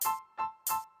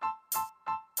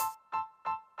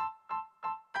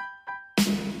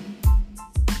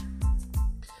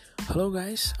Hello,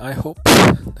 guys. I hope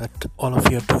that all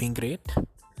of you are doing great.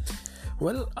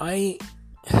 Well, I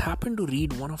happened to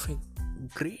read one of a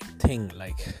great thing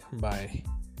by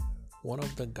one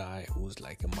of the guy who's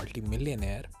like a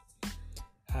multi-millionaire,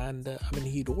 and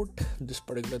he wrote this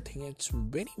particular thing. It's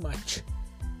very much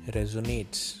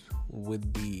resonates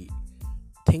with the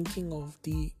thinking of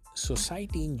the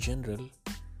society in general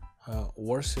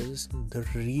versus the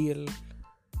real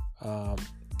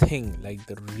thing, like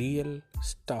the real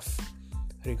stuff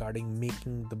regarding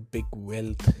making the big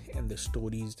wealth and the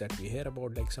stories that we hear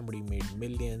about, like somebody made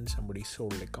millions, somebody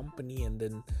sold a company and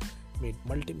then made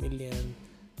multi-million,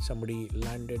 somebody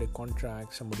landed a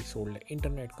contract, somebody sold an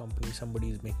internet company, somebody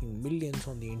is making millions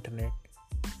on the internet.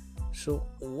 So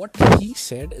what he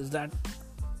said is that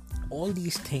all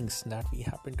these things that we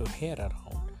happen to hear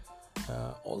around,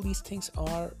 all these things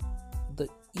are the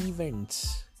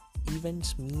events.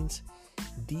 Events means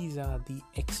these are the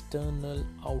external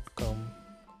outcome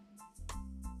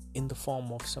in the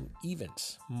form of some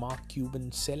events. Mark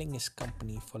Cuban selling his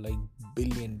company for like $1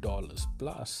 billion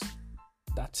plus,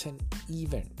 that's an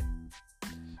event.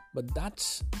 But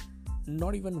that's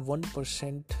not even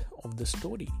 1% of the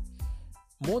story.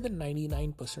 More than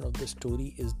 99% of the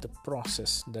story is the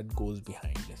process that goes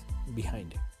behind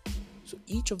it. So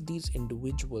each of these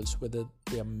individuals, whether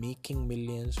they are making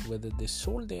millions, whether they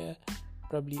sold their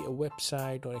probably a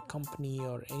website or a company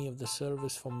or any of the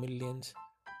service for millions.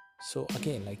 So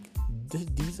again,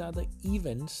 these are the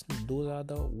events, those are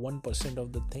the 1%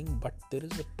 of the thing, but there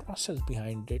is a process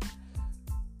behind it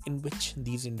in which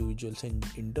these individuals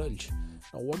indulge.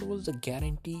 Now, what was the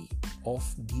guarantee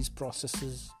of these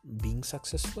processes being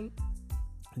successful?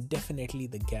 Definitely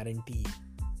there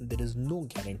is no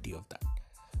guarantee of that.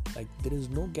 There is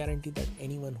no guarantee that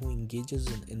anyone who engages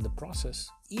in the process,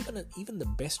 even the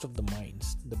best of the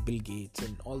minds, the Bill Gates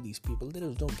and all these people, there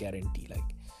is no guarantee.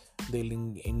 They'll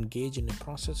engage in a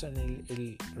process and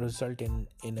it'll result in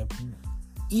a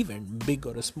event, big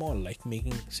or small, like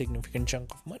making significant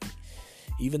chunk of money.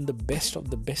 Even the best of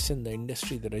the best in the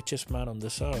industry, the richest man on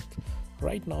this earth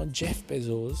right now, Jeff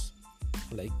Bezos,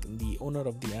 the owner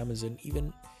of the Amazon,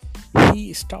 even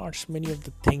he starts many of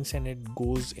the things and it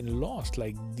goes in loss.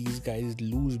 These guys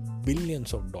lose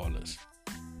billions of dollars.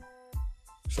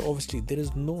 So obviously there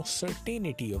is no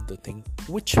certainty of the thing,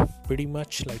 which pretty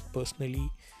much personally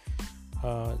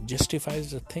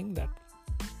justifies the thing that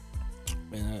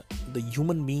the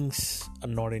human beings are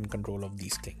not in control of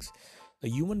these things. The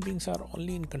human beings are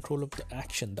only in control of the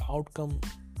action. The outcome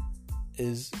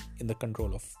is in the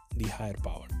control of the higher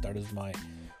power. That is my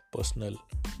personal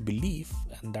belief,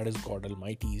 and that is God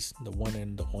Almighty's, the one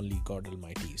and the only God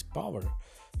Almighty's power.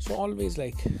 So always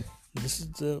this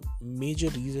is the major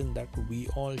reason that we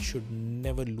all should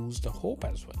never lose the hope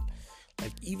as well.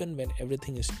 Even when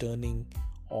everything is turning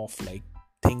off,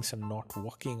 things are not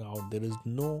working out, there is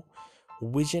no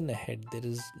vision ahead,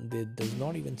 there does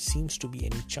not even seems to be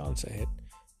any chance ahead.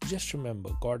 Just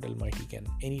remember, God Almighty can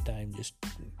anytime just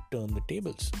turn the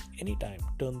tables, anytime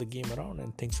turn the game around,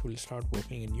 and things will start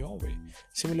working in your way.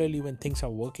 Similarly, when things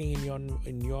are working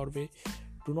in your way,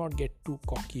 do not get too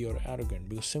cocky or arrogant,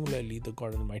 because similarly the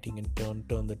God Almighty can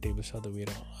turn the tables other way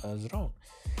around.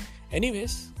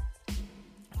 Anyways,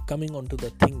 coming on to the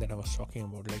thing that I was talking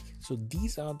about, so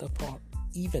these are the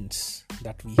events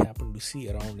that we happen to see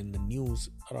around in the news,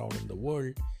 around in the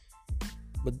world,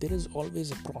 but there is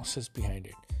always a process behind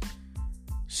it.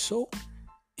 So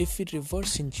if we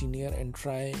reverse engineer and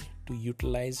try to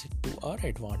utilize it to our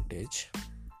advantage,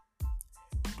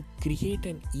 to create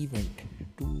an event,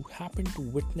 to happen to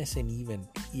witness an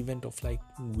event of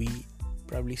we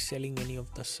probably selling any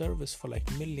of the service for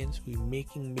millions, we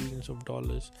making millions of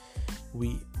dollars,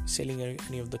 we selling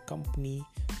any of the company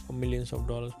for millions of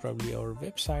dollars, probably our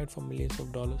website for millions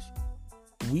of dollars,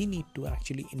 we need to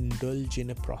actually indulge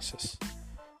in a process.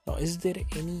 Now, is there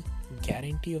any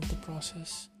guarantee of the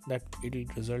process that it will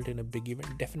result in a big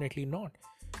event? Definitely not.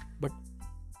 But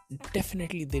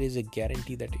definitely there is a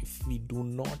guarantee that if we do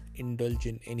not indulge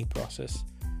in any process,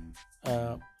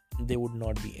 there would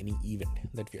not be any event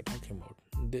that we are talking about.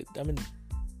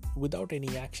 Without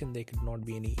any action, there could not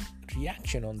be any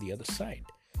reaction on the other side.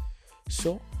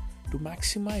 So to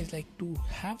maximize, to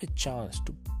have a chance,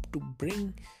 to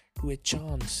bring to a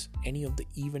chance any of the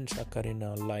events occur in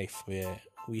our life where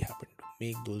we happen to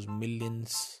make those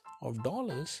millions of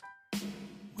dollars,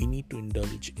 we need to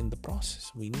indulge in the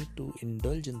process. We need to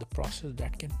indulge in the process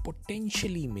that can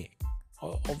potentially make.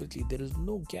 Obviously, there is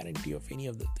no guarantee of any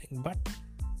of the thing. But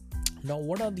now,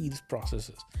 what are these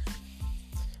processes?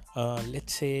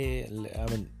 Let's say,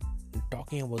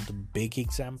 talking about the big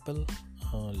example,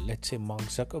 let's say Mark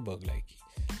Zuckerberg,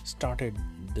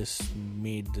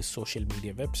 made this social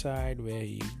media website where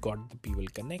he got the people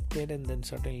connected, and then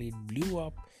suddenly it blew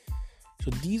up. So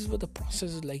these were the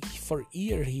processes. Like for a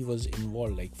year he was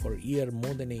involved, like for a year,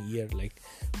 more than a year, like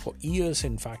for years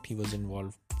in fact he was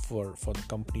involved for the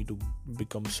company to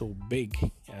become so big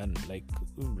and like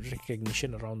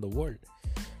recognition around the world.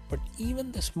 But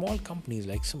even the small companies,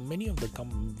 like so many of the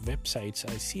websites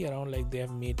I see around, like they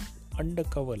have made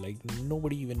undercover, like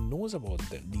nobody even knows about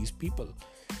these people,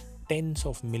 tens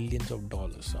of millions of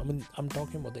dollars. I mean, I'm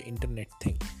talking about the internet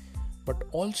thing, but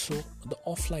also the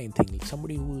offline thing.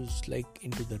 Somebody who's like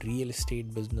into the real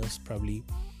estate business probably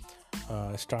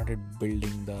started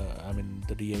building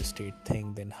the real estate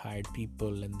thing, then hired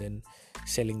people, and then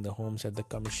selling the homes at the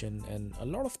commission and a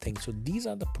lot of things. So these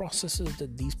are the processes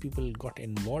that these people got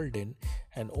involved in,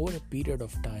 and over a period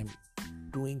of time,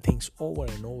 doing things over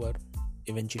and over,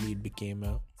 eventually it became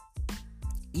a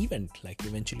event. Like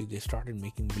eventually they started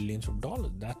making billions of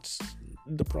dollars. That's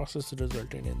the process that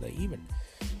resulted in the event.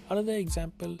 Another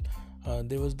example,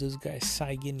 there was this guy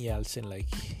Saigon Yalcin.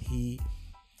 Like he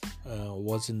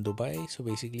was in Dubai. So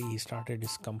basically he started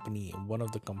his company, one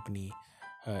of the company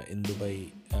in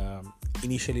Dubai.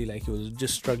 Initially, like he was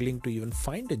just struggling to even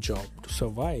find a job to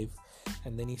survive,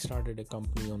 and then he started a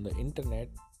company on the internet,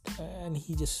 and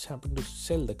he just happened to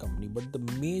sell the company. But the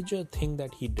major thing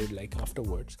that he did like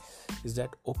afterwards is that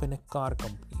open a car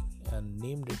company and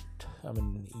named it,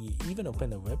 he even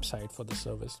opened a website for the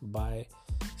service, buy,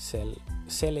 sell,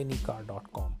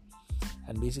 sellanycar.com.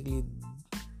 And basically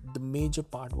the major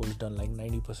part was done, like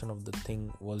 90% of the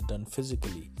thing was done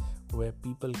physically, where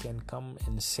people can come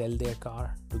and sell their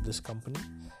car to this company,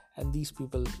 and these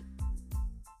people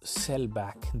sell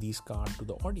back these cars to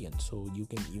the audience. So you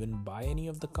can even buy any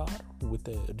of the car with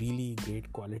a really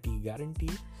great quality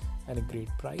guarantee and a great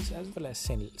price, as well as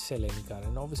sell any car.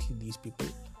 And obviously these people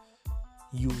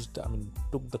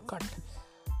took the cut,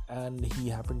 and he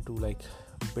happened to like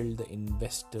build the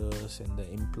investors and the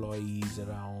employees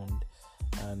around,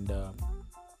 and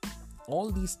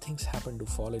all these things happen to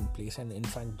fall in place. And in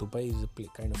fact Dubai is a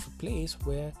kind of a place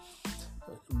where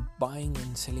buying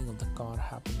and selling of the car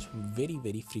happens very,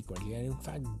 very frequently. And in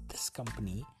fact this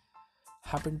company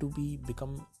happened to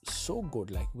become so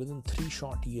good, like within 3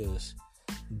 short years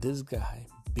this guy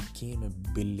became a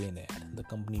billionaire. The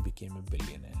company became a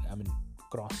billionaire.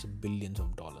 Crossed billions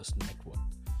of dollars net worth.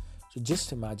 So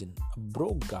just imagine a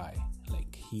broke guy,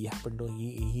 like he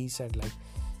said like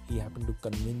he happened to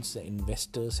convince the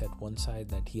investors at one side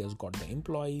that he has got the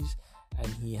employees, and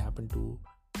he happened to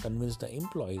convince the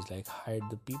employees, like hired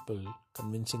the people,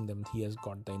 convincing them he has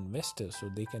got the investors so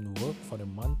they can work for a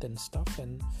month and stuff,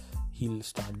 and he'll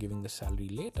start giving the salary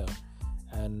later.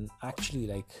 And actually,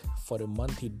 like for a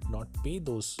month he did not pay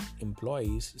those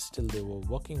employees, still they were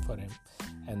working for him.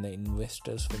 And the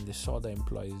investors, when they saw the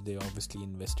employees, they obviously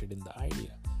invested in the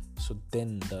idea. So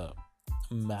then the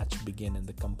match began and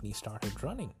the company started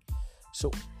running.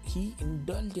 So he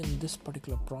indulged in this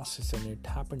particular process and it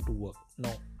happened to work.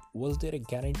 Now, was there a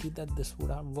guarantee that this would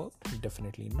have worked?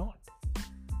 Definitely not.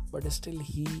 But still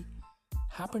he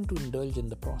happened to indulge in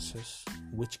the process,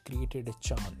 which created a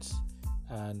chance,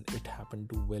 and it happened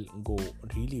to go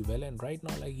really well. And right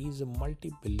now, like he's a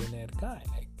multi-billionaire guy,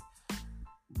 like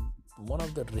one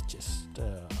of the richest.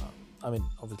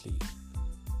 Obviously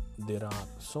there are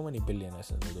so many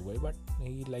billionaires in the way, but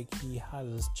he has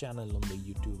his channel on the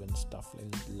YouTube and stuff,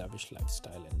 like lavish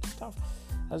lifestyle and stuff,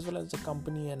 as well as the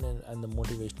company and the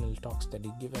motivational talks that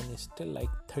he given is still like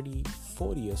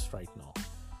 34 years right now.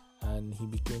 And he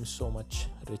became so much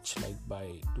rich like by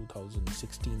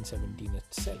 2016-17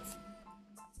 itself,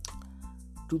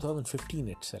 2015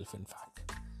 itself in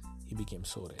fact, he became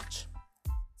so rich,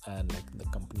 and like the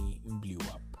company blew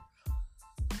up.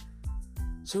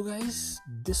 So guys,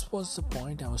 this was the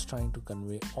point I was trying to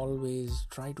convey. Always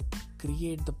try to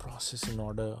create the process in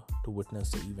order to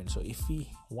witness the event. So if we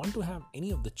want to have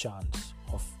any of the chance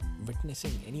of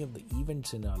witnessing any of the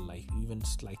events in our life,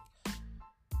 events like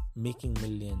making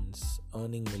millions,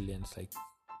 earning millions, like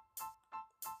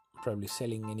probably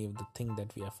selling any of the thing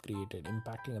that we have created,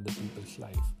 impacting other people's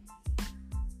life,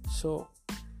 so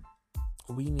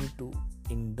we need to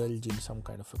indulge in some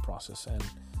kind of a process and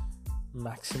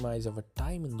maximize our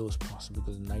time in those processes,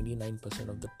 because 99%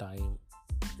 of the time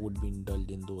would be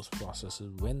indulged in those processes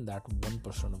when that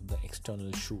 1% of the external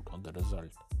shoot or the result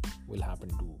will happen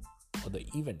to, or the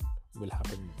event will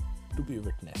happen to be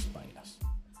witnessed by us.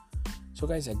 So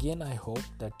guys, again, I hope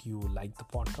that you liked the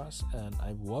podcast and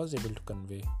I was able to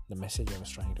convey the message I was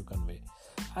trying to convey.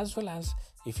 As well as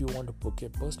if you want to book a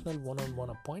personal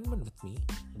one-on-one appointment with me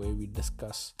where we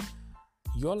discuss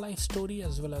your life story,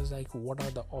 as well as like what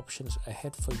are the options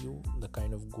ahead for you, the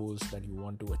kind of goals that you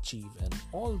want to achieve, and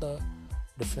all the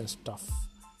different stuff.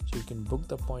 So you can book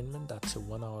the appointment. That's a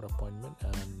 1 hour appointment,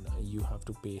 and you have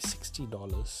to pay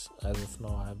 $60. As of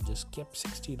now, I have just kept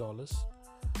 $60,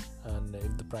 and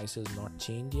if the price is not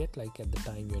changed yet, like at the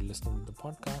time you're listening to the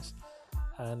podcast,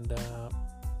 and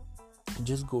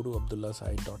just go to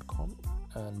abdullahzahid.com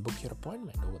and book your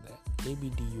appointment over there,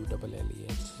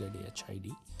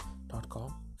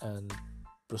 abdullahzahid.com, and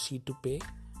proceed to pay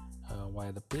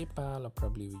via the PayPal or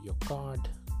probably with your card.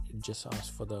 It just asks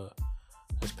for the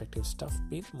respective stuff,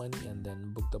 pay the money, and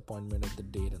then book the appointment at the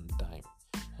date and the time.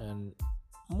 And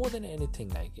more than anything,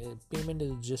 like payment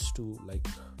is just to like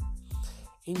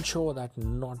ensure that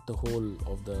not the whole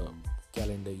of the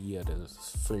calendar year is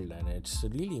filled, and it's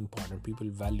really important. People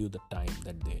value the time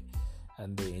that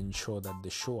they ensure that they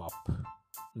show up.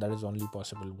 That is only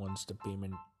possible once the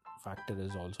payment factor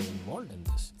is also involved in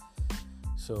this.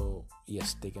 So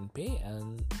yes, they can pay,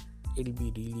 and it'll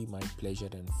be really my pleasure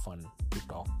and fun to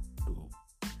talk to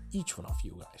each one of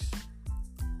you guys.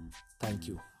 Thank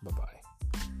you. Bye-bye.